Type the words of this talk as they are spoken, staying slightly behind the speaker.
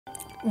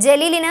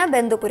ജലീലിന്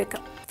ബന്ധുക്കുരുക്ക്.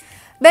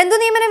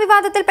 ബന്ധുനിയമന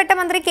വിവാദത്തിൽപ്പെട്ട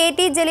മന്ത്രി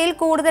കെ.ടി. ജലീൽ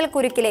കൂടുതൽ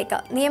കുരുക്കിലേക്ക്.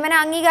 നിയമന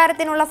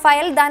അംഗീകാരത്തിനുള്ള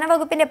ഫയൽ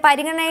ധനവകുപ്പിന്റെ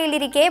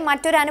പരിഗണനയിലിരിക്കെ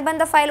മറ്റൊരു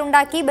അനുബന്ധ ഫയൽ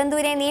ഉണ്ടാക്കി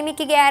ബന്ധുവിനെ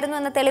നിയമിക്കുകയായിരുന്നു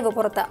എന്ന തെളിവ്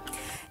പുറത്ത്.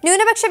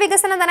 ന്യൂനപക്ഷ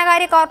വികസന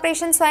ധനകാര്യ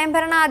കോർപ്പറേഷൻ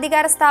സ്വയംഭരണ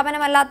അധികാര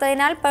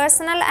സ്ഥാപനമല്ലാത്തതിനാൽ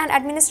പേഴ്സണൽ ആൻഡ്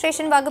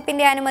അഡ്മിനിസ്ട്രേഷൻ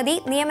വകുപ്പിന്റെ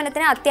അനുമതി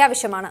നിയമനത്തിന്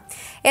അത്യാവശ്യമാണ്.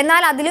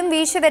 എന്നാൽ അതിലും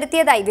വീഴ്ച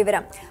വരുത്തിയതായി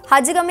വിവരം.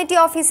 ഹജ്ജ് കമ്മിറ്റി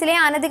ഓഫീസിലെ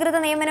അനധികൃത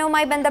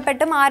നിയമനവുമായി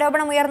ബന്ധപ്പെട്ടും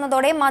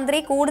ആരോപണമുയർന്നതോടെ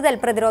മന്ത്രി കൂടുതൽ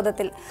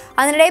പ്രതിരോധത്തിൽ.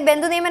 അതിനിടെ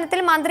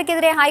ബന്ധുനിയമനത്തിൽ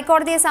മന്ത്രിക്കെതിരെ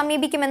ഹൈക്കോടതിയെ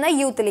സമീപിക്കുമെന്ന്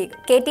യൂത്ത് ലീഗ്.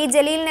 കെ.ടി.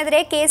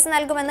 ജലീലിനെതിരെ കേസ്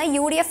നൽകുമെന്ന്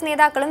UDF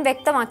നേതാക്കളും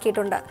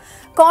വ്യക്തമാക്കിയിട്ടുണ്ട്.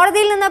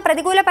 കോടതിയിൽ നിന്ന്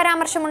പ്രതികൂല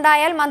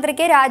പരാമർശമുണ്ടായാൽ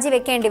മന്ത്രിക്ക്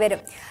രാജിവെക്കേണ്ടി വരും.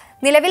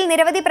 നിലവിൽ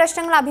നിരവധി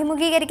പ്രശ്നങ്ങൾ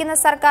അഭിമുഖീകരിക്കുന്ന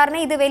സർക്കാരിന്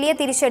ഇത് വലിയ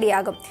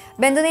തിരിച്ചടിയാകും.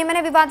 ബന്ധുനിയമന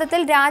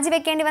വിവാദത്തിൽ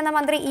രാജിവെക്കേണ്ടി വന്ന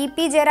മന്ത്രി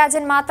E.P.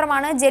 ജയരാജൻ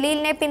മാത്രമാണ്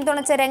ജലീലിനെ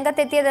പിന്തുണച്ച്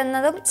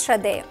രംഗത്തെത്തിയതെന്നതും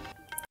ശ്രദ്ധേയം.